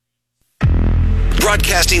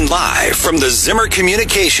Broadcasting live from the Zimmer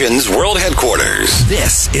Communications World Headquarters.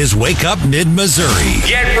 This is Wake Up Mid-Missouri.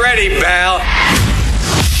 Get ready, pal.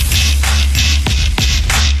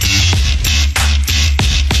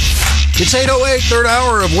 It's 8:08, third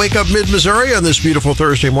hour of Wake Up Mid-Missouri on this beautiful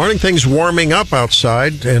Thursday morning. Things warming up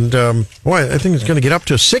outside, and I think it's going to get up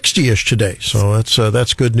to 60-ish today, so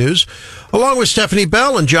that's good news. Along with Stephanie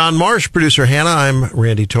Bell and John Marsh, producer Hannah, I'm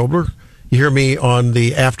Randy Tobler. You hear me on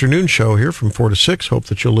the afternoon show here from 4 to 6. Hope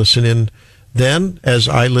that you'll listen in then, as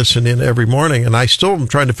I listen in every morning. And I still am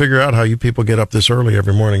trying to figure out how you people get up this early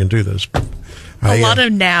every morning and do this. A lot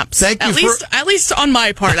of naps. Thank you at least on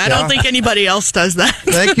my part. I don't think anybody else does that.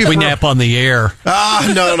 Thank you. We nap on the air. No.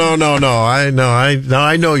 I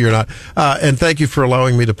know you're not. And thank you for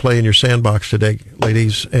allowing me to play in your sandbox today,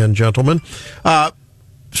 ladies and gentlemen.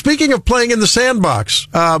 Speaking of playing in the sandbox,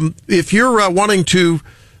 if you're wanting to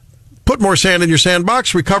put more sand in your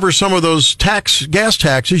sandbox, recover some of those gas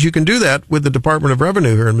taxes, you can do that with the Department of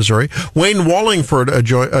Revenue here in Missouri. Wayne Wallingford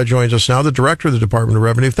joins us now, the Director of the Department of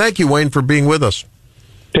Revenue. Thank you, Wayne, for being with us.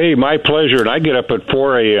 Hey, my pleasure. And I get up at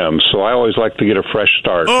 4 a.m., so I always like to get a fresh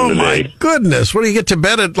start for the day. My goodness. What, do you get to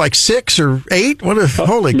bed at like 6 or 8?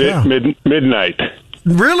 Holy cow. Midnight.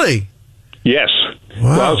 Really? Yes.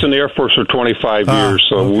 Wow. Well, I was in the Air Force for 25 years,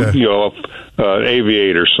 so okay.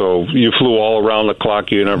 Aviator, so you flew all around the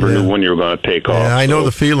clock. You never knew when you were going to take off. Yeah, I know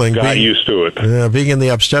the feeling. Got used to it. Yeah, being in the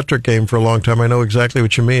obstetric game for a long time, I know exactly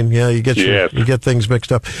what you mean. Yeah, you get things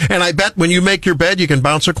mixed up. And I bet when you make your bed, you can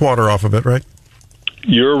bounce a quarter off of it, right?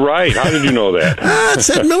 You're right. How did you know that? It's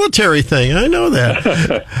that military thing. I know that.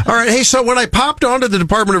 All right. Hey, so when I popped onto the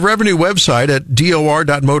Department of Revenue website at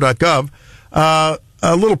dor.mo.gov,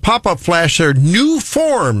 a little pop-up flash there. New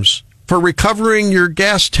forms for recovering your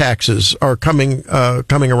gas taxes are coming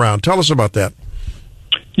around. Tell us about that.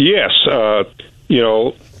 Yes.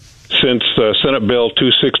 Since Senate Bill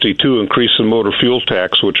 262 increased the motor fuel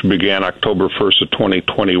tax, which began October 1st of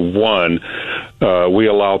 2021, we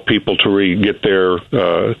allow people to get their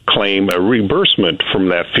claim a reimbursement from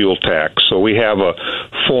that fuel tax. So we have a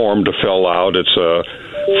form to fill out. It's a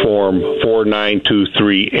Form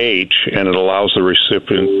 4923H, and it allows the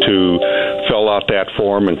recipient to fill out that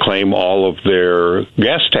form and claim all of their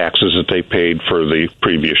gas taxes that they paid for the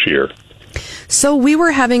previous year. So we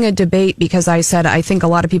were having a debate because I said I think a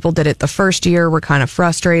lot of people did it the first year, were kind of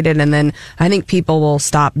frustrated, and then I think people will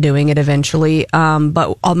stop doing it eventually.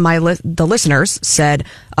 But the listeners said,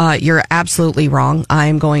 you're absolutely wrong.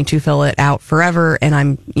 I'm going to fill it out forever, and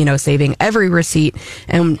I'm saving every receipt.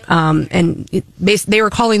 And they were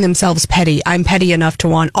calling themselves petty. I'm petty enough to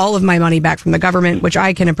want all of my money back from the government, which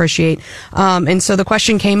I can appreciate. And so the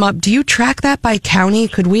question came up: do you track that by county?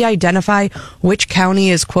 Could we identify which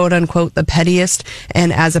county is quote unquote the pettiest,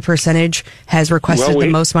 and as a percentage has requested the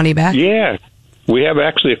most money back? Yeah. We have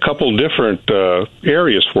actually a couple different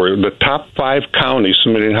areas for you. The top 5 counties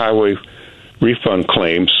submitting highway refund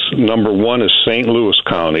claims. Number 1 is St. Louis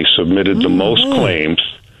County, submitted the most claims,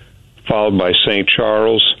 followed by St.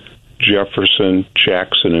 Charles, Jefferson,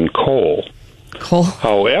 Jackson, and Cole.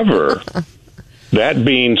 However, that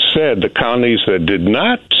being said, the counties that did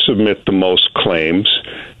not submit the most claims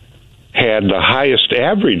had the highest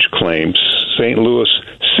average claims. St. Louis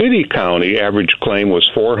City County average claim was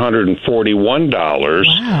 $441.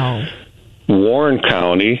 Wow. Warren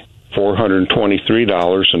County,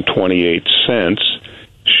 $423.28.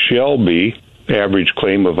 Shelby, average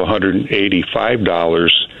claim of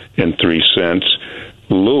 $185.03.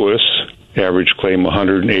 Lewis, average claim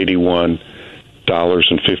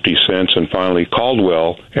 $181.50. And finally,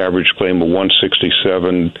 Caldwell, average claim of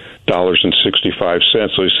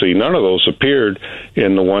 $167.65. So you see, none of those appeared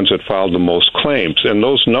in the ones that filed the most claims. And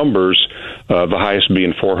those numbers, the highest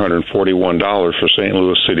being $441 for St.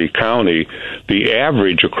 Louis City County, the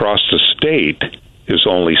average across the state is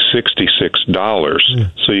only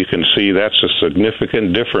 $66. So you can see that's a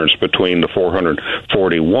significant difference between the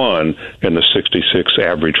 441 and the 66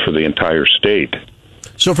 average for the entire state.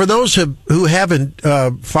 So for those who haven't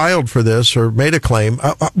filed for this or made a claim,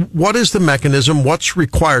 what is the mechanism? What's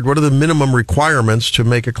required? What are the minimum requirements to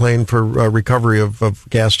make a claim for recovery of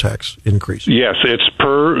gas tax increase? Yes, it's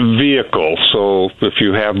per vehicle. So if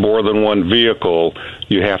you have more than one vehicle,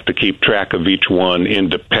 you have to keep track of each one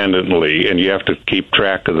independently, and you have to keep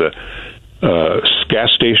track of the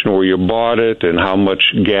gas station where you bought it and how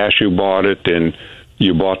much gas you bought it, and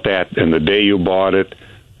you bought that and the day you bought it.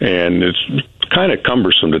 And it's kind of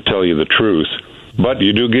cumbersome, to tell you the truth, but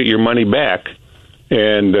you do get your money back,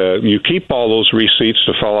 and you keep all those receipts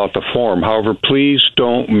to fill out the form. However, please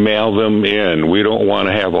don't mail them in. We don't want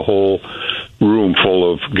to have a whole room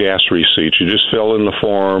full of gas receipts. You just fill in the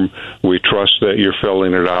form. We trust that you're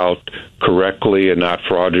filling it out correctly and not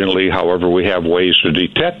fraudulently. However, we have ways to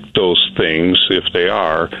detect those things if they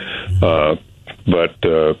are. But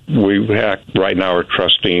we right now are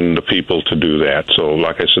trusting the people to do that. So,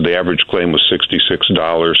 like I said, the average claim was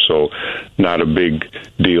 $66, so not a big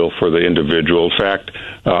deal for the individual. In fact,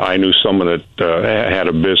 I knew someone that had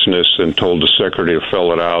a business and told the secretary to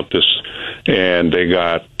fill it out, and they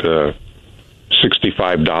got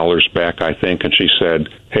 $65 back, I think, and she said,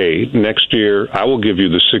 hey, next year I will give you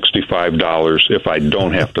the $65 if I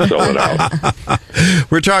don't have to fill it out.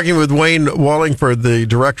 We're talking with Wayne Wallingford, the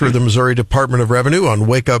director of the Missouri Department of Revenue, on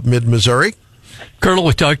Wake Up Mid-Missouri. Colonel,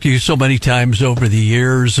 we talked to you so many times over the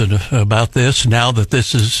years about this. Now that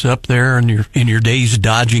this is up there in your days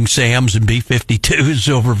dodging SAMs and B-52s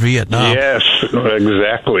over Vietnam. Yes,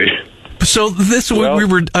 exactly. So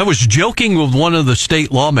I was joking with one of the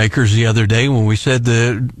state lawmakers the other day when we said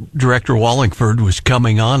the Director Wallingford was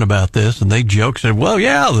coming on about this, and they joked, said, well,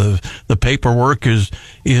 yeah, the paperwork is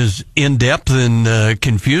in-depth and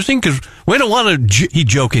confusing because we don't want to, he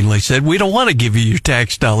jokingly said, we don't want to give you your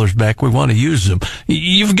tax dollars back. We want to use them.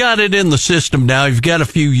 You've got it in the system now. You've got a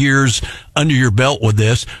few years under your belt with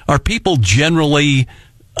this. Are people generally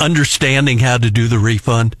understanding how to do the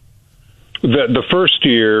refund? The first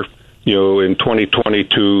year, in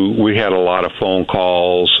 2022, we had a lot of phone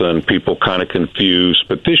calls and people kind of confused.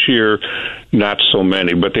 But this year, not so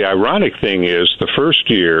many. But the ironic thing is, the first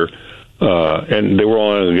year, and they were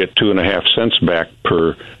only going to get 2.5 cents back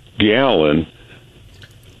per gallon,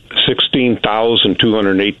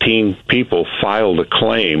 16,218 people filed a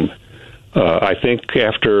claim. I think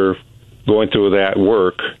after going through that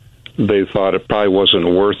work, they thought it probably wasn't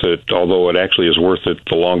worth it, although it actually is worth it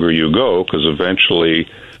the longer you go, because eventually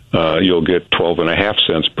you'll get 12.5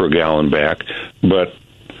 cents per gallon back. But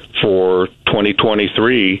for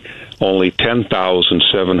 2023, only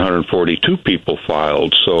 10,742 people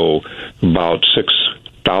filed, so about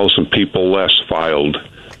 6,000 people less filed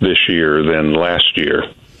this year than last year.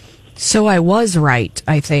 So I was right,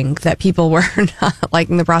 I think, that people were not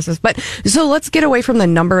liking the process. But so let's get away from the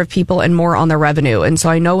number of people and more on the revenue. And so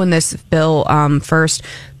I know when this bill first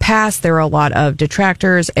passed, there were a lot of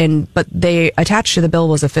detractors, but they attached to the bill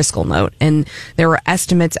was a fiscal note. And there were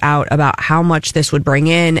estimates out about how much this would bring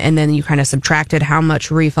in. And then you kind of subtracted how much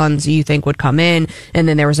refunds you think would come in. And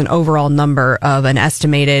then there was an overall number of an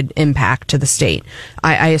estimated impact to the state.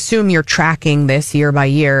 I assume you're tracking this year by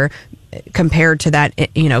year. Compared to that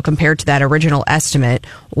original estimate,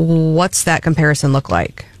 what's that comparison look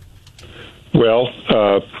like? Well,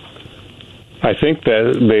 I think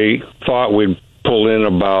that they thought we'd pull in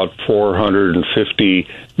about $450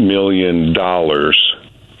 million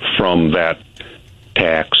from that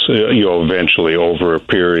tax, eventually over a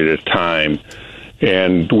period of time.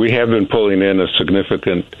 And we have been pulling in a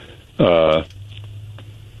significant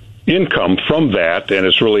income from that, and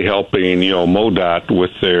it's really helping, MoDOT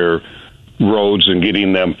with their roads and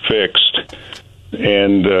getting them fixed.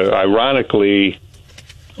 And ironically,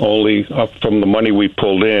 only from the money we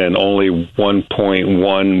pulled in, only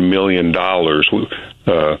 $1.1 million.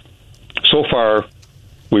 So far,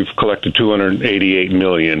 we've collected $288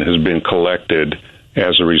 million has been collected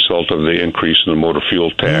as a result of the increase in the motor fuel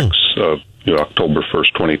tax of October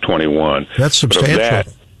 1st, 2021. That's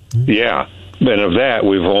substantial. Yeah. And of that,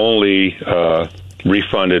 we've only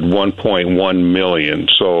refunded $1.1 million.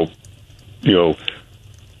 So,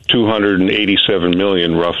 $287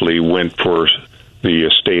 million roughly went for the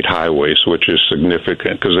state highways, which is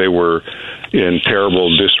significant because they were in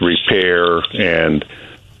terrible disrepair and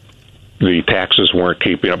the taxes weren't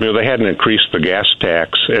keeping up. They hadn't increased the gas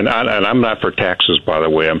tax, and I'm not for taxes, by the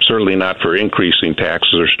way. I'm certainly not for increasing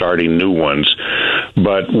taxes or starting new ones.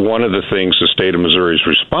 But one of the things the state of Missouri is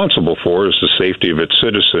responsible for is the safety of its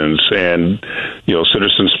citizens. And,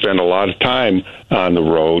 citizens spend a lot of time on the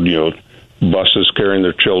road, buses carrying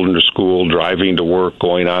their children to school, driving to work,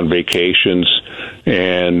 going on vacations,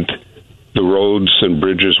 and the roads and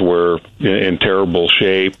bridges were in terrible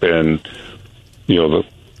shape. And,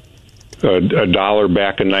 a dollar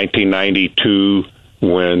back in 1992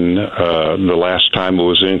 when the last time it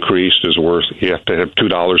was increased is worth, you have to have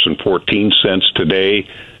 $2.14 today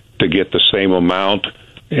to get the same amount.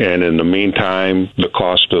 And in the meantime, the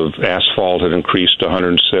cost of asphalt had increased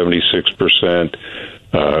 176%,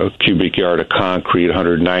 cubic yard of concrete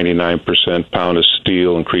 199%, pound of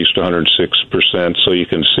steel increased 106%. So you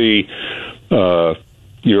can see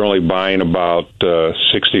you're only buying about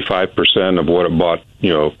 65% of what it bought,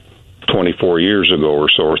 24 years ago or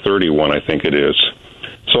so, or 31, I think it is.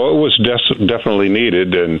 So it was definitely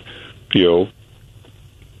needed, and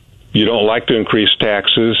you don't like to increase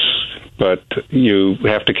taxes, but you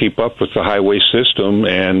have to keep up with the highway system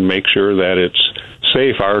and make sure that it's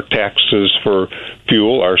safe. Our taxes for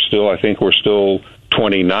fuel are still, I think we're still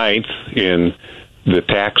 29th in the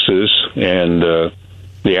taxes, and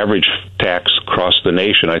the average tax across the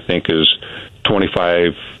nation, I think, is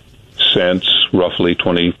 25 cents, roughly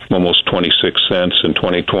almost 26 cents in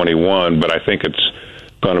 2021, but I think it's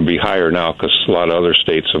going to be higher now because a lot of other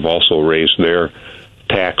states have also raised their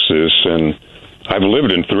taxes, and I've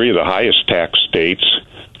lived in 3 of the highest tax states.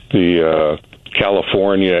 The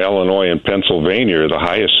California, Illinois, and Pennsylvania are the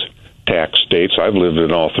highest tax states. I've lived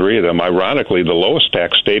in all 3 of them. Ironically, the lowest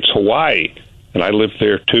tax state's Hawaii, and I lived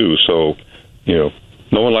there too. So,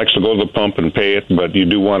 no one likes to go to the pump and pay it, but you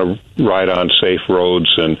do want to ride on safe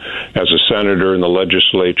roads. And as a senator in the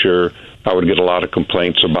legislature, I would get a lot of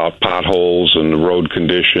complaints about potholes and the road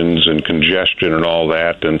conditions and congestion and all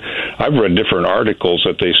that. And I've read different articles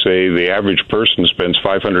that they say the average person spends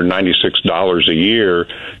 $596 a year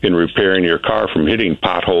in repairing your car from hitting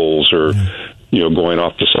potholes or, going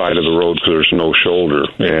off the side of the road because there's no shoulder.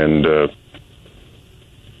 And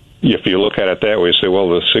if you look at it that way, you say, well,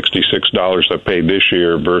 the $66 I paid this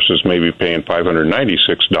year versus maybe paying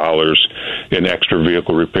 $596 in extra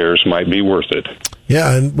vehicle repairs might be worth it.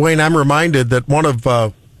 Yeah, and Wayne, I'm reminded that one of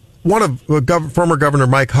former Governor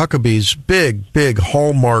Mike Huckabee's big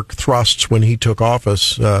hallmark thrusts when he took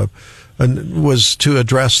office was to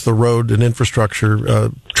address the road and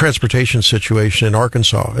infrastructure transportation situation in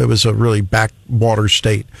Arkansas. It was a really backwater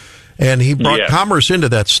state. And he brought commerce into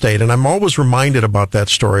that state, and I'm always reminded about that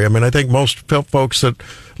story. I mean, I think most folks that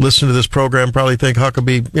listen to this program probably think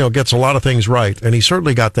Huckabee, gets a lot of things right, and he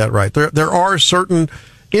certainly got that right. There are certain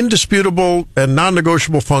indisputable and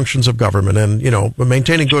non-negotiable functions of government, and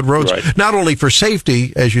maintaining good roads, not only for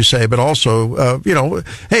safety, as you say, but also,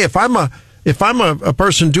 hey, if I'm a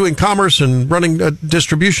person doing commerce and running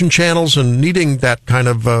distribution channels and needing that kind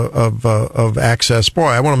of access, boy,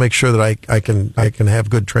 I want to make sure that I can have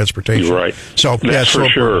good transportation. You're right. So that's for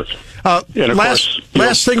sure.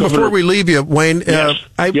 Last thing before we leave you, Wayne,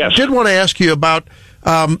 I did want to ask you about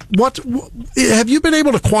what have you been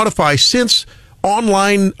able to quantify since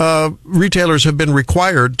online retailers have been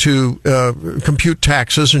required to compute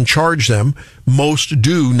taxes and charge them. Most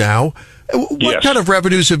do now. What kind of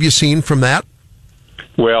revenues have you seen from that?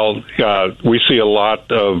 Well, we see a lot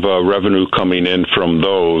of revenue coming in from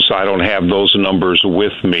those. I don't have those numbers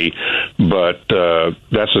with me, but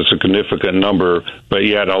that's a significant number. But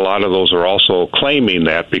yet a lot of those are also claiming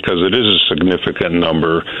that because it is a significant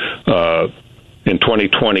number. In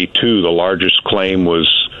 2022, the largest claim was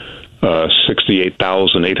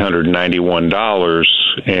 $68,891,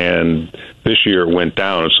 and this year it went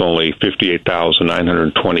down. It's only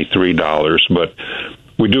 $58,923, but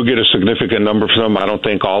we do get a significant number from them. I don't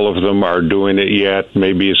think all of them are doing it yet.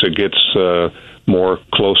 Maybe as it gets more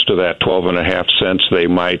close to that 12.5 cents, they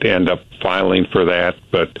might end up filing for that.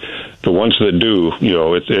 But the ones that do,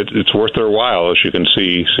 it's worth their while. As you can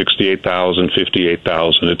see, 68,000,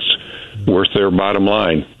 58,000. It's worth their bottom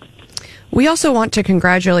line. We also want to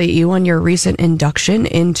congratulate you on your recent induction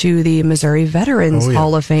into the Missouri Veterans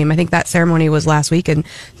Hall of Fame. I think that ceremony was last week, and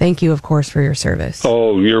thank you, of course, for your service.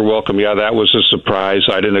 Oh, you're welcome. Yeah, that was a surprise.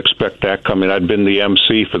 I didn't expect that coming. I'd been the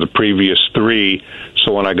MC for the previous 3,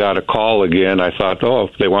 so when I got a call again, I thought,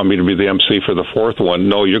 they want me to be the MC for the 4th one.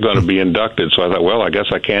 No, you're going to be inducted. So I thought, well, I guess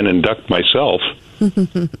I can induct myself.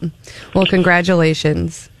 Well,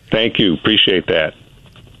 congratulations. Thank you. Appreciate that.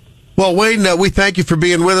 Well, Wayne, we thank you for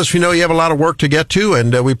being with us. We know you have a lot of work to get to,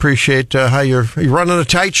 and we appreciate how you're running a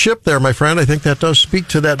tight ship there, my friend. I think that does speak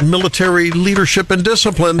to that military leadership and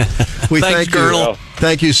discipline. We Thanks, thank you. Colonel.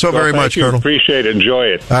 Thank you so very much, Colonel. Appreciate it. Enjoy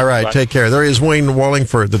it. All right, Bye. take care. There is Wayne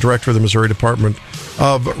Wallingford, the director of the Missouri Department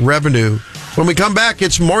of Revenue. When we come back,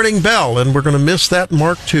 it's Morning Bell, and we're going to miss that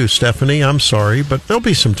mark too, Stephanie. I'm sorry, but there'll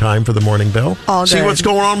be some time for the Morning Bell. All See good. what's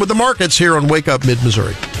going on with the markets here on Wake Up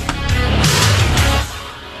Mid-Missouri.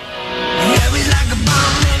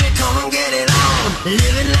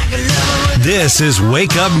 This is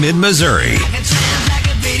Wake Up Mid-Missouri.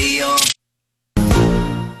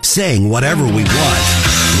 Saying whatever we want.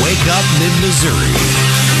 Wake Up Mid-Missouri.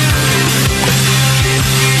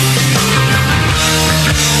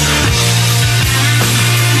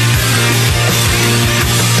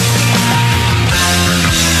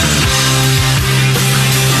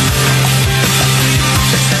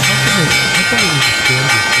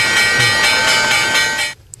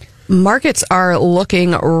 Markets are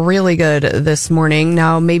looking really good this morning.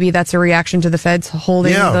 Now, maybe that's a reaction to the Fed's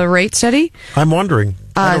holding the rate steady. I'm wondering.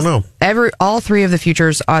 I don't know. All three of the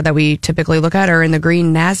futures that we typically look at are in the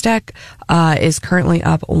green. NASDAQ is currently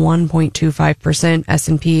up 1.25%,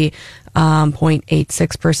 S&P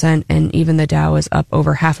 0.86%, and even the Dow is up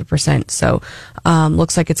over 0.5%. So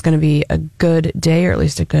looks like it's going to be a good day, or at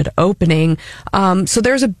least a good opening. So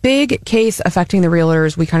there's a big case affecting the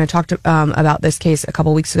realtors. We kind of talked about this case a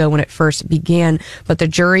couple weeks ago when it first began, but the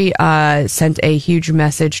jury sent a huge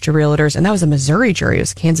message to realtors, and that was a Missouri jury. It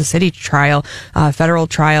was a Kansas City trial, federal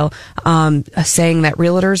trial, saying that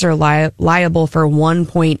realtors are liable for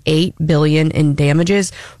 $1.8 billion in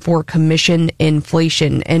damages for commission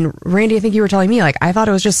inflation. And Randy, I think you were telling me, like, I thought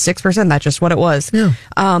it was just 6%. That's just what it was. Yeah.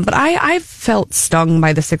 But I've felt stung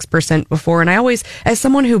by the 6% before. And I always, as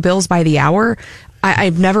someone who bills by the hour,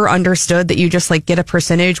 I've never understood that you just like get a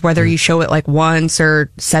percentage, whether you show it like once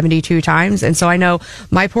or 72 times. And so I know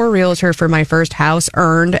my poor realtor for my first house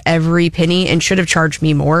earned every penny and should have charged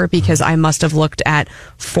me more because I must have looked at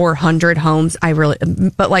 400 homes.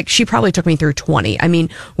 But like she probably took me through 20. I mean,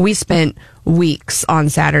 we spent weeks on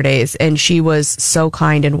Saturdays, and she was so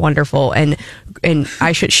kind and wonderful, and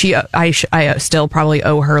I still probably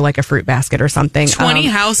owe her like a fruit basket or something. 20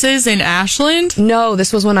 houses in Ashland? No,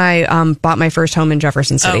 this was when I bought my first home in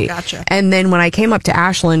Jefferson City. Oh, gotcha. And then when I came up to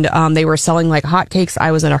Ashland, they were selling like hotcakes.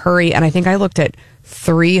 I was in a hurry, and I think I looked at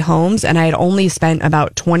 3 homes, and I had only spent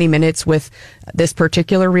about 20 minutes with this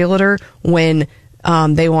particular realtor when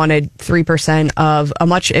they wanted 3% of a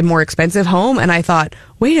much more expensive home. And I thought,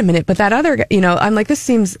 wait a minute, but that other, I'm like, this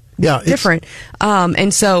seems different.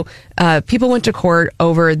 And so people went to court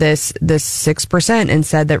over this 6% and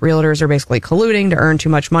said that realtors are basically colluding to earn too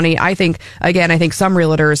much money. I think some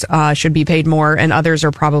realtors should be paid more, and others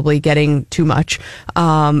are probably getting too much.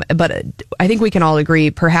 But I think we can all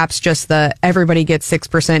agree, perhaps just the everybody gets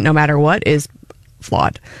 6% no matter what is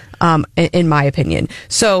flawed, in my opinion.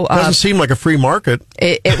 So doesn't seem like a free market.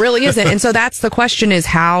 It really isn't. And so that's the question: is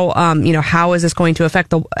how how is this going to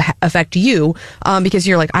affect you? Because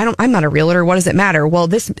you're like, I'm not a realtor. What does it matter? Well,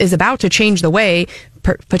 this is about to change the way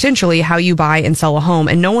potentially how you buy and sell a home,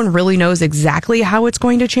 and no one really knows exactly how it's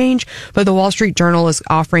going to change. But the Wall Street Journal is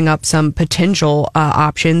offering up some potential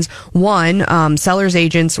options. One, sellers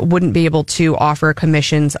agents wouldn't be able to offer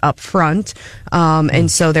commissions up front, and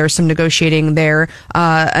so there's some negotiating there.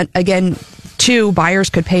 Again, 2, buyers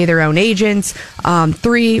could pay their own agents.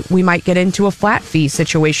 3, we might get into a flat fee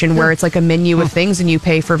situation where it's like a menu of things and you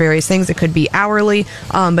pay for various things. It could be hourly.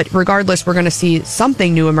 But regardless, we're going to see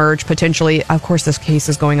something new emerge potentially. Of course, this case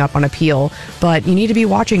is going up on appeal, but you need to be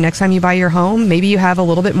watching next time you buy your home. Maybe you have a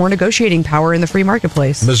little bit more negotiating power in the free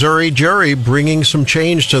marketplace. Missouri jury bringing some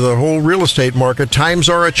change to the whole real estate market. Times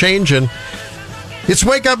are a-changing. It's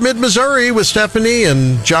Wake Up Mid-Missouri with Stephanie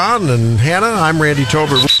and John and Hannah. I'm Randy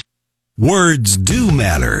Tober. Words do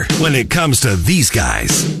matter when it comes to these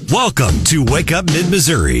guys. Welcome to Wake Up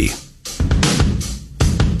Mid-Missouri.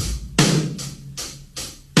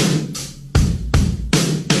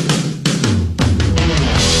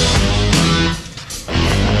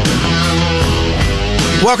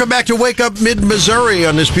 Welcome back to Wake Up Mid-Missouri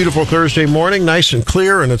on this beautiful Thursday morning. Nice and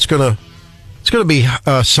clear, and it's gonna be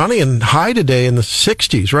sunny and high today in the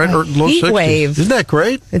 60s, right? Or low 60s. Wave. Isn't that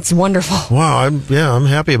great? It's wonderful. Wow, I'm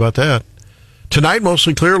happy about that. Tonight,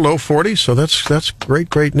 mostly clear, low 40s, so that's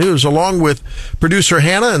great news. Along with producer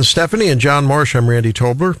Hannah and Stephanie and John Marsh, I'm Randy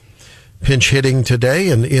Tobler, pinch hitting today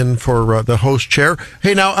and in for the host chair.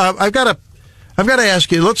 Hey, now I've got to ask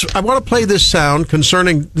you. I want to play this sound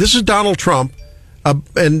concerning. This is Donald Trump,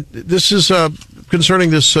 and this is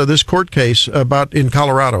concerning this court case in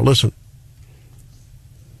Colorado. Listen,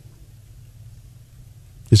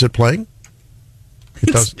 is it playing?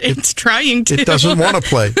 It's trying to. It doesn't want to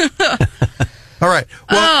play. All right.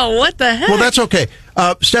 Well, what the heck? Well, that's okay.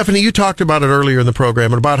 Stephanie, you talked about it earlier in the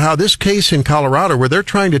program, about how this case in Colorado, where they're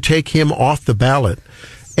trying to take him off the ballot.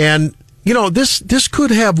 And, this could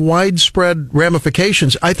have widespread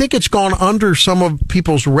ramifications. I think it's gone under some of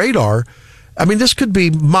people's radar. I mean, this could be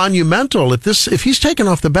monumental. If he's taken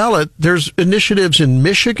off the ballot, there's initiatives in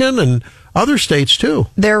Michigan and other states too.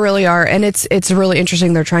 There really are, and it's really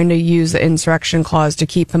interesting. They're trying to use the insurrection clause to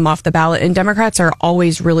keep him off the ballot, and Democrats are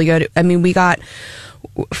always really good. I mean, we got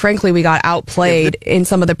outplayed in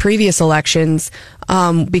some of the previous elections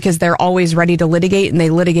because they're always ready to litigate, and they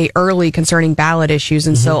litigate early concerning ballot issues.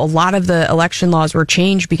 And so a lot of the election laws were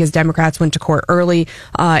changed because Democrats went to court early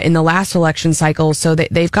in the last election cycle. So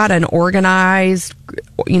they've got an organized,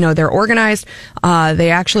 they're organized.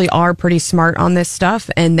 They actually are pretty smart on this stuff,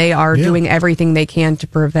 and they are doing everything they can to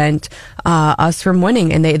prevent us from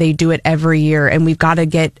winning. And they do it every year. And we've got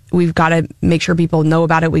to make sure people know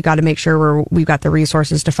about it. We've got to make sure we've got the resources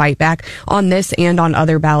resources to fight back on this and on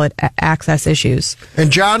other ballot access issues.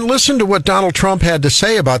 And John, listen to what Donald Trump had to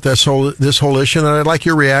say about this whole issue, and I'd like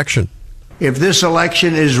your reaction. If this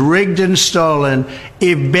election is rigged and stolen,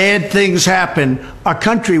 if bad things happen, our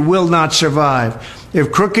country will not survive.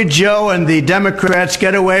 If Crooked Joe and the Democrats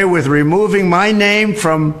get away with removing my name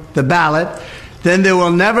from the ballot, then there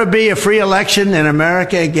will never be a free election in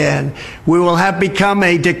America again. We will have become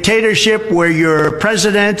a dictatorship where your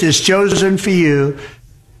president is chosen for you.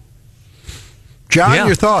 John,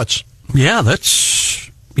 your thoughts? Yeah, that's,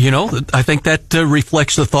 I think that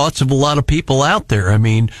reflects the thoughts of a lot of people out there. I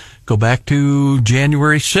mean, go back to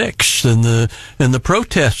January 6th and the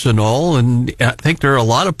protests and all. And I think there are a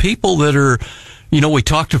lot of people that are, we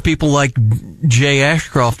talk to people like Jay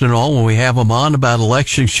Ashcroft and all when we have them on about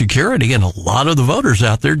election security, and a lot of the voters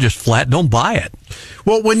out there just flat don't buy it.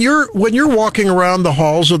 Well, when you're walking around the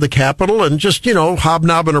halls of the Capitol and just,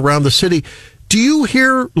 hobnobbing around the city, do you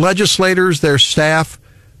hear legislators, their staff,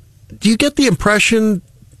 do you get the impression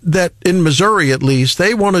that in Missouri, at least,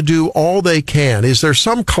 they want to do all they can? Is there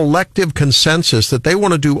some collective consensus that they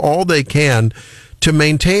want to do all they can to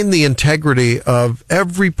maintain the integrity of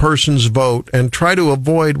every person's vote and try to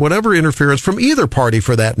avoid whatever interference from either party,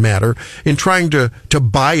 for that matter, in trying to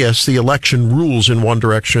bias the election rules in one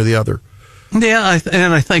direction or the other? Yeah,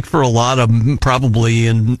 and I think for a lot of them, probably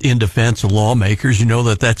in defense of lawmakers,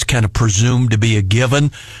 that's kind of presumed to be a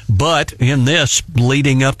given. But in this,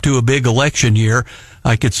 leading up to a big election year,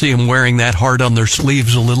 I could see them wearing that heart on their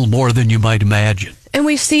sleeves a little more than you might imagine. And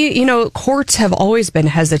we see, courts have always been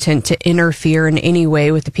hesitant to interfere in any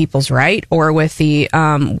way with the people's right or with the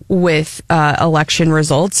election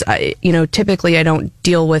results. Typically I don't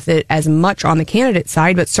deal with it as much on the candidate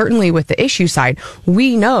side, but certainly with the issue side.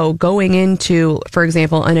 We know going into, for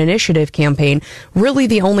example, an initiative campaign, really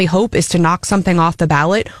the only hope is to knock something off the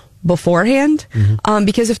ballot beforehand,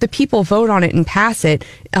 because if the people vote on it and pass it,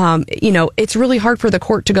 it's really hard for the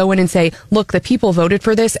court to go in and say, look, the people voted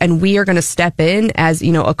for this and we are going to step in as,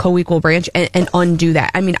 a co-equal branch and undo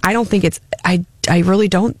that. I mean, I really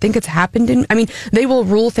don't think it's happened they will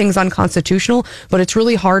rule things unconstitutional, but it's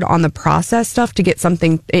really hard on the process stuff to get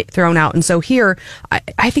something thrown out. And so here,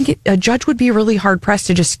 I think a judge would be really hard pressed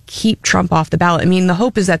to just keep Trump off the ballot. I mean, the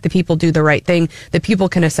hope is that the people do the right thing, the people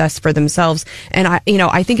can assess for themselves. And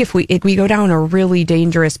I think if we go down a really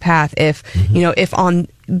dangerous path, if on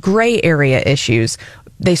gray area issues,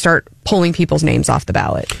 they start pulling people's names off the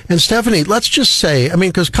ballot. And Stephanie, let's just say,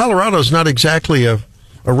 because Colorado is not exactly a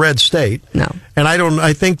red state. No. And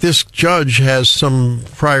I think this judge has some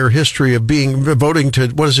prior history of voting to,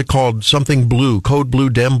 what is it called? Something blue, code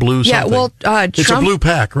blue, dem blue, something. Yeah, well, it's a blue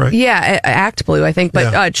pack, right? Yeah, Act Blue, I think.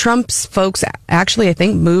 But Trump's folks actually, I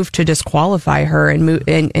think, moved to disqualify her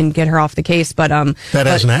and get her off the case. But that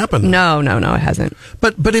hasn't happened. No, it hasn't.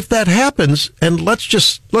 But if that happens, and let's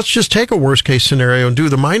just take a worst case scenario and do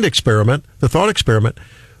the mind experiment, the thought experiment.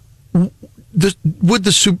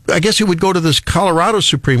 I guess it would go to this Colorado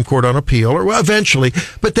Supreme Court on appeal, or eventually.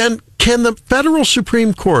 But then, can the federal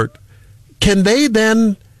Supreme Court? Can they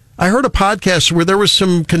then? I heard a podcast where there was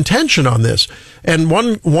some contention on this, and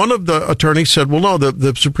one of the attorneys said, "Well, no,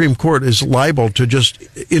 the Supreme Court is liable to just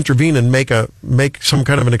intervene and make some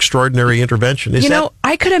kind of an extraordinary intervention."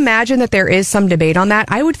 I could imagine that there is some debate on that.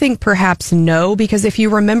 I would think perhaps no, because if you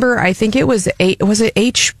remember, I think it was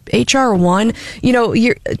HR 1.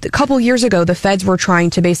 A couple years ago, the feds were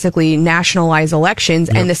trying to basically nationalize elections,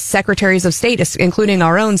 and the secretaries of state, including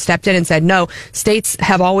our own, stepped in and said, no, states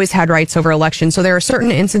have always had rights over elections. So there are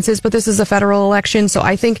certain instances, but this is a federal election. So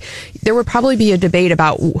I think there would probably be a debate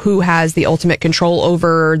about who has the ultimate control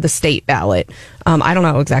over the state ballot. I don't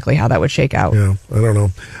know exactly how that would shake out. Yeah, I don't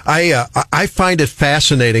know. I find it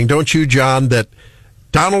fascinating, don't you, John, that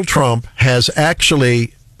Donald Trump has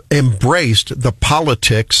actually embraced the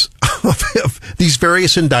politics of these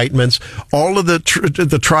various indictments, all of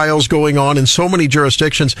the trials going on in so many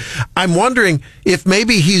jurisdictions. I'm wondering if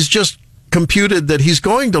maybe he's just computed that he's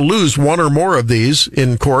going to lose one or more of these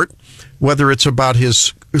in court, whether it's about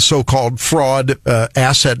his so-called fraud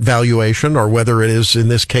asset valuation, or whether it is, in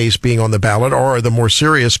this case, being on the ballot, or the more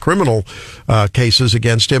serious criminal cases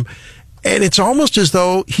against him. And it's almost as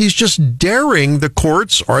though he's just daring the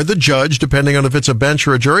courts or the judge, depending on if it's a bench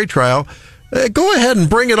or a jury trial, go ahead and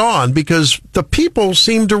bring it on, because the people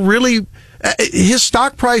seem to really, his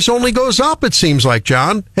stock price only goes up, it seems like,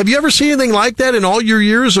 John. Have you ever seen anything like that in all your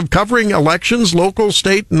years of covering elections, local,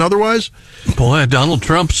 state, and otherwise? Boy, Donald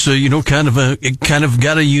Trump's, kind of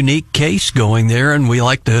got a unique case going there, and we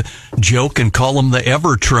like to joke and call them the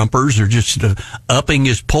ever-Trumpers, or just upping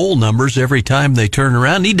his poll numbers every time they turn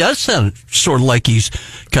around. He does sound sort of like he's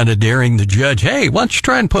kind of daring the judge, hey, why don't you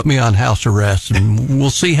try and put me on house arrest, and we'll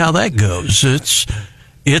see how that goes.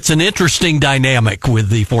 It's an interesting dynamic with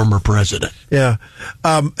the former president. Yeah.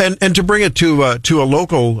 And to bring it to a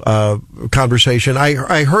local conversation,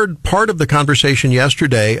 I heard part of the conversation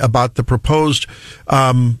yesterday about the proposed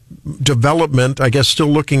development, I guess still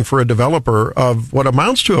looking for a developer, of what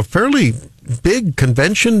amounts to a fairly big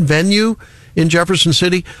convention venue in Jefferson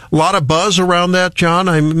City. A lot of buzz around that, John.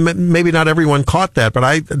 Maybe not everyone caught that, but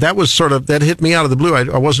that hit me out of the blue.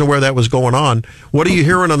 I wasn't aware that was going on. What are you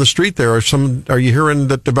hearing on the street there? Are you hearing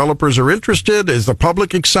that developers are interested? Is the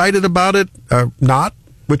public excited about it? Not?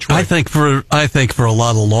 Which way? I think for a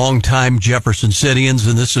lot of longtime Jefferson Cityans,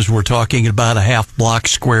 and this is, we're talking about a half block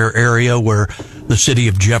square area where the city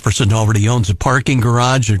of Jefferson already owns a parking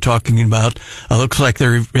garage. They're talking about, looks like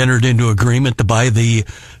they've entered into agreement to buy the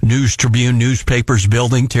News Tribune newspapers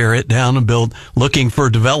building, tear it down, and looking for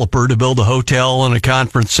a developer to build a hotel and a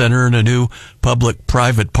conference center and a new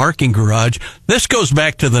public-private parking garage. This goes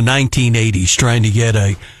back to the 1980s, trying to get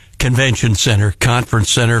a convention center, conference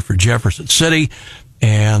center for Jefferson City.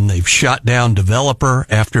 And they've shot down developer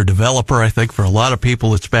after developer. I think for a lot of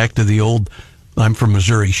people, it's back to the old I'm from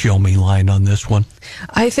Missouri, show me line on this one.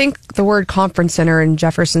 I think the word conference center in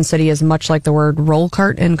Jefferson City is much like the word roll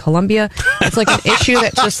cart in Columbia. It's like an issue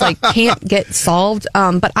that just can't get solved.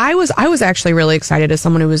 But I was actually really excited as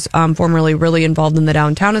someone who was formerly really involved in the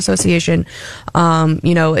Downtown Association.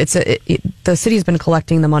 The city's been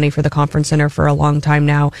collecting the money for the conference center for a long time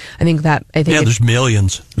now. I think there's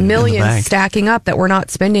millions stacking up that we're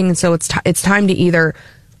not spending, and so it's time to either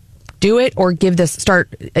do it or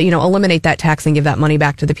eliminate that tax and give that money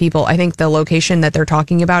back to the people. I think the location that they're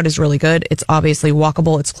talking about is really good. It's obviously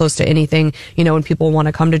walkable. It's close to anything. When people want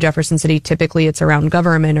to come to Jefferson City, typically it's around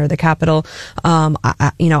government or the Capitol.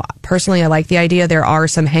 Personally, I like the idea. There are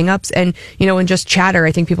some hangups, and in just chatter,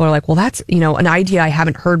 I think people are like, well, that's an idea I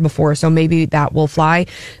haven't heard before, so maybe that will fly.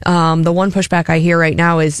 The one pushback I hear right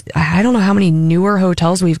now is I don't know how many newer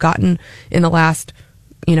hotels we've gotten in the last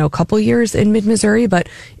couple years in mid-Missouri, but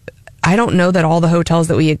I don't know that all the hotels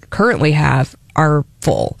that we currently have are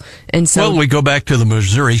full. And so we go back to the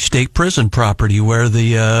Missouri State Prison property where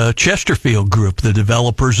the Chesterfield Group, the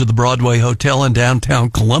developers of the Broadway Hotel in downtown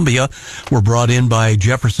Columbia, were brought in by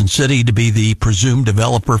Jefferson City to be the presumed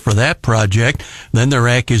developer for that project. Then there are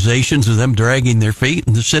accusations of them dragging their feet,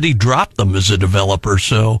 and the city dropped them as a developer.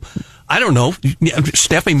 So I don't know.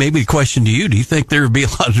 Steffi, maybe the question to you, do you think there would be a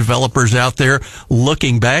lot of developers out there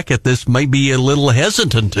looking back at this, might be a little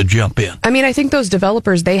hesitant to jump in? I mean, I think those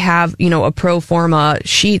developers, they have, a pro forma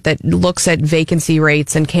sheet that looks at vacancy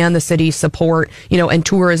rates and can the city support, and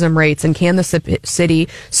tourism rates, and can the city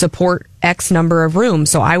support X number of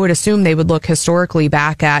rooms. So I would assume they would look historically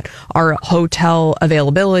back at our hotel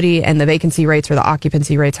availability and the vacancy rates or the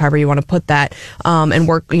occupancy rates, however you want to put that, and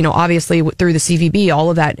work, obviously through the CVB,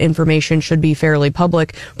 all of that information should be fairly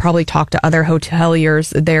public. Probably talk to other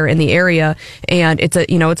hoteliers there in the area. And it's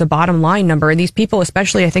a bottom line number. And these people,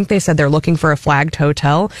 especially, I think they said they're looking for a flagged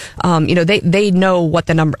hotel. They know what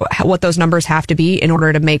those numbers have to be in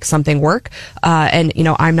order to make something work. And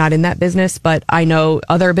I'm not in that business, but I know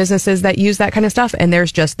other businesses that use that kind of stuff, and there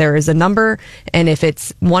is a number, and if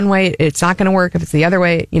it's one way, it's not going to work. If it's the other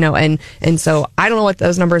way, and so I don't know what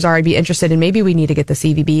those numbers are. I'd be interested in, maybe we need to get the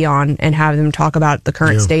CVB on and have them talk about the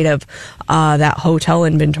current state of that hotel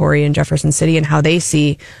inventory in Jefferson City and how they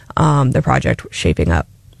see the project shaping up.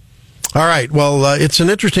 All right. Well, it's an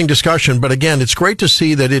interesting discussion, but again, it's great to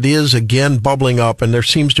see that it is again bubbling up, and there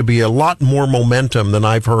seems to be a lot more momentum than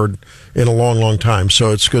I've heard in a long, long time.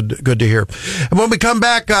 So it's good to hear. And when we come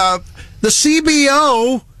back, the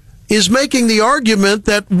CBO is making the argument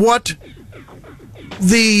that what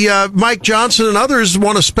the Mike Johnson and others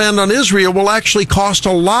want to spend on Israel will actually cost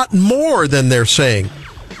a lot more than they're saying.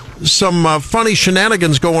 Some funny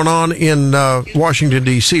shenanigans going on in Washington,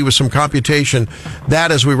 D.C. with some computation.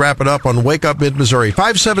 That as we wrap it up on Wake Up Mid-Missouri.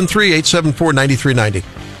 573-874-9390.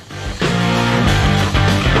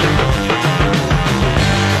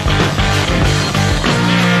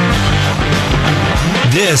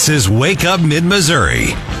 This is Wake Up Mid-Missouri.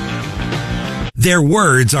 Their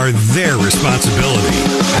words are their responsibility.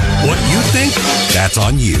 What you think, that's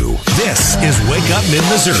on you. This is Wake Up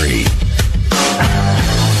Mid-Missouri.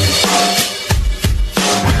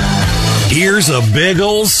 Here's a big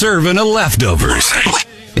old serving of leftovers.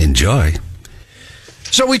 Enjoy.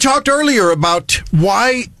 So we talked earlier about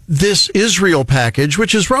why this Israel package,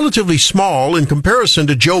 which is relatively small in comparison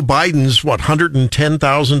to Joe Biden's,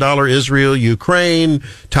 $110,000 Israel, Ukraine,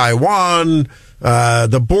 Taiwan,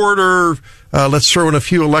 the border. Let's throw in a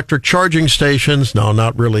few electric charging stations. No,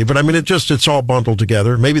 not really. But I mean, it's all bundled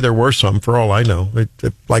together. Maybe there were some, for all I know.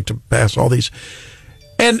 They'd like to pass all these.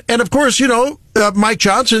 And of course, Mike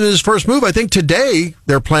Johnson, in his first move, I think today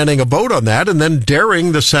they're planning a vote on that and then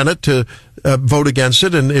daring the Senate to vote against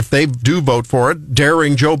it. And if they do vote for it,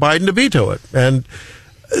 daring Joe Biden to veto it. And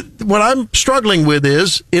what I'm struggling with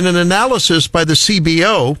is, in an analysis by the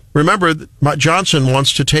CBO, remember, Johnson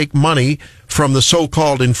wants to take money from the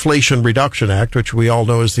so-called Inflation Reduction Act, which we all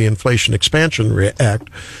know is the Inflation Expansion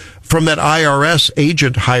Act, from that IRS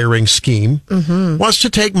agent hiring scheme, wants to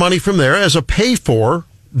take money from there as a pay for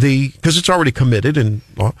because it's already committed in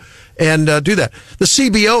law, and do that. The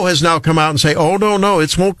CBO has now come out and say, oh, no,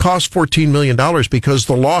 it won't cost $14 million because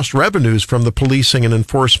the lost revenues from the policing and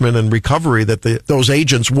enforcement and recovery that those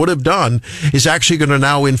agents would have done is actually going to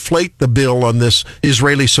now inflate the bill on this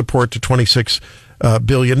Israeli support to $26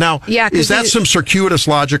 billion. Now, is that some circuitous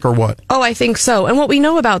logic or what? Oh, I think so. And what we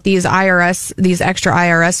know about these extra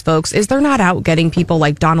IRS folks is they're not out getting people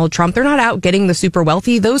like Donald Trump. They're not out getting the super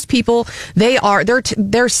wealthy. Those people,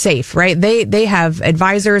 they're safe, right? They have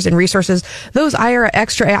advisors and resources. Those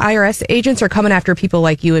extra IRS agents are coming after people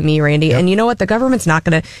like you and me, Randy. Yep. And you know what? The government's not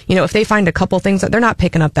going to, if they find a couple things, they're not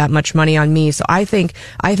picking up that much money on me. So I think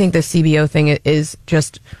the CBO thing is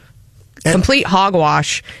just complete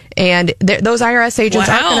hogwash, and those IRS agents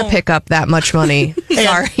aren't going to pick up that much money.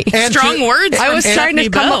 Sorry. Strong words. I was trying to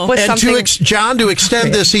come up with something. John, to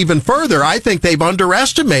extend this even further, I think they've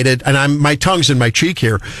underestimated, and my tongue's in my cheek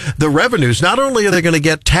here, the revenues. Not only are they going to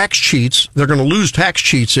get tax cheats, they're going to lose tax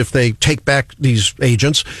cheats if they take back these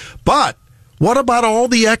agents, but what about all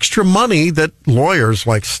the extra money that lawyers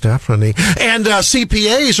like Stephanie and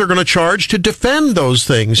CPAs are going to charge to defend those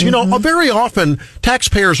things? Very often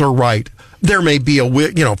taxpayers are right. There may be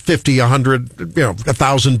 $50, $100,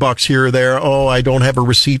 $1,000 here or there. Oh, I don't have a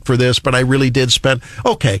receipt for this, but I really did spend.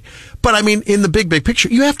 Okay. But I mean, in the big picture,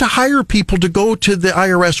 you have to hire people to go to the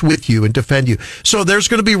IRS with you and defend you. So there's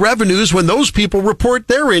going to be revenues when those people report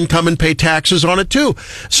their income and pay taxes on it too.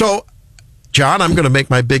 So, John, I'm going to make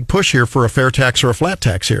my big push here for a fair tax or a flat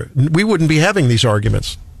tax here. We wouldn't be having these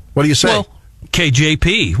arguments. What do you say? Well,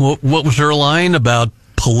 KJP, what was her line about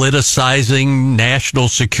politicizing national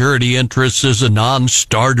security interests as a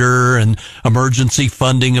non-starter, and emergency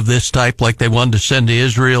funding of this type, like they wanted to send to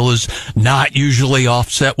Israel, is not usually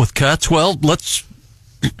offset with cuts? Well, let's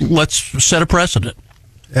set a precedent.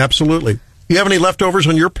 Absolutely. You have any leftovers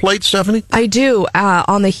on your plate, Stephanie? I do.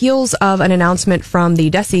 On the heels of an announcement from the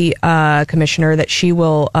DESE commissioner that she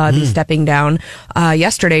will be stepping down,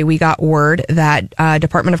 yesterday we got word that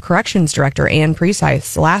Department of Corrections Director Ann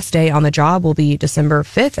Precythe's last day on the job will be December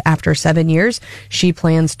 5th. After 7 years, she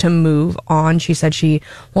plans to move on. She said she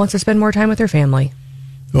wants to spend more time with her family.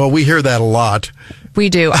 Well, we hear that a lot. We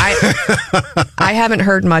do. I haven't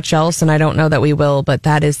heard much else, and I don't know that we will, but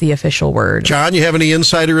that is the official word. John, you have any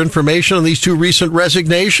insider information on these two recent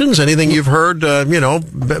resignations? Anything you've heard,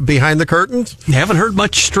 behind the curtains? Haven't heard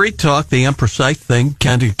much street talk. The Empress Scythe thing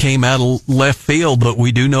kind of came out of left field, but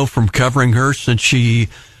we do know from covering her since she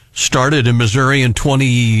started in Missouri in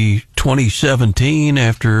 2017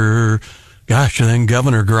 after... Gosh, and then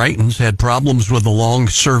Governor Greitens had problems with the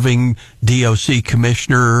long-serving DOC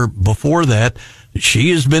commissioner before that. She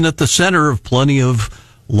has been at the center of plenty of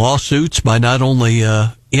lawsuits by not only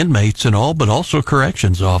inmates and all, but also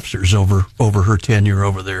corrections officers over her tenure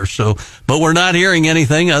over there. So, but we're not hearing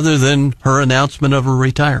anything other than her announcement of her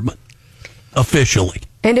retirement officially.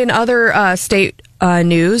 And in other state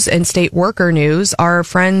news and state worker news, our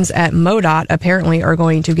friends at MoDOT apparently are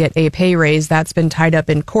going to get a pay raise. That's been tied up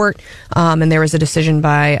in court, and there was a decision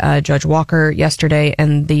by Judge Walker yesterday,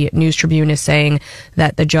 and the News Tribune is saying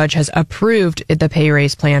that the judge has approved the pay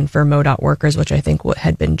raise plan for MoDOT workers, which I think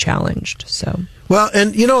had been challenged. So. Well,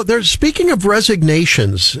 and there's, speaking of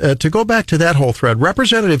resignations, to go back to that whole thread,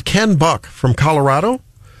 Representative Ken Buck from Colorado,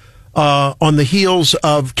 on the heels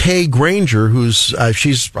of Kay Granger, who's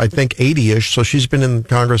she's, I think, 80-ish, so she's been in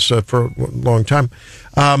Congress for a long time,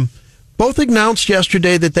 both announced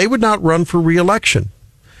yesterday that they would not run for re-election.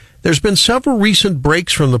 There's been several recent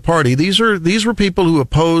breaks from the party. These were people who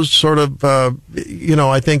opposed sort of, I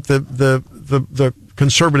think the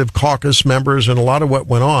conservative caucus members and a lot of what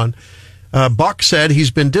went on. Buck said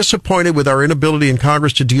he's been disappointed with our inability in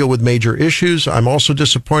Congress to deal with major issues. I'm also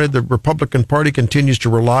disappointed the Republican Party continues to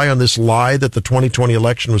rely on this lie that the 2020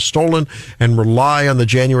 election was stolen and rely on the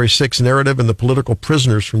January 6th narrative and the political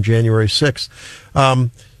prisoners from January 6th.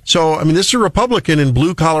 This is a Republican in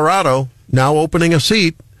blue Colorado now opening a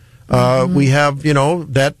seat. We have,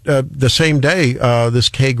 the same day, this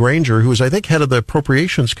Kay Granger, who is, I think, head of the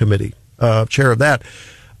Appropriations Committee, chair of that.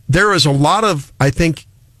 There is a lot of, I think,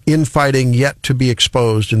 infighting yet to be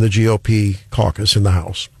exposed in the GOP caucus in the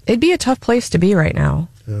House. It'd be a tough place to be right now.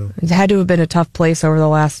 Yeah. It had to have been a tough place over the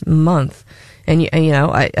last month. And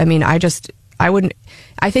I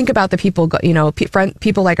think about the people,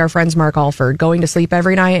 people like our friends Mark Alford going to sleep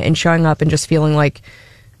every night and showing up and just feeling like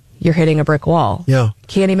you're hitting a brick wall. Yeah.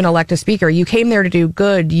 Can't even elect a speaker. You came there to do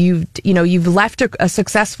good. You've left a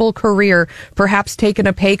successful career, perhaps taken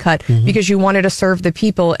a pay cut because you wanted to serve the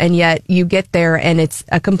people, and yet you get there and it's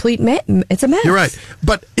a complete it's a mess. You're right.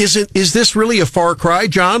 But is this really a far cry,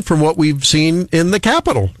 John, from what we've seen in the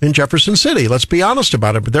Capitol in Jefferson City? Let's be honest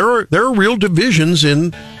about it. But there are real divisions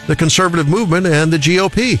in the conservative movement and the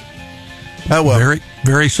GOP. Very,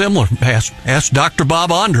 very similar. Ask Dr.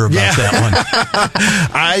 Bob Onder about that one.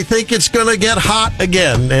 I think it's going to get hot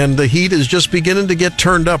again, and the heat is just beginning to get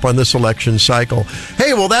turned up on this election cycle.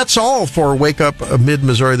 Hey, well, that's all for Wake Up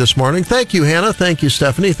Mid-Missouri this morning. Thank you, Hannah. Thank you,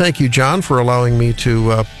 Stephanie. Thank you, John, for allowing me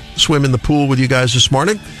to swim in the pool with you guys this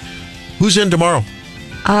morning. Who's in tomorrow?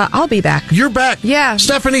 I'll be back. You're back? Yeah.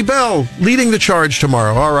 Stephanie Bell leading the charge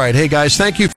tomorrow. All right. Hey, guys, thank you.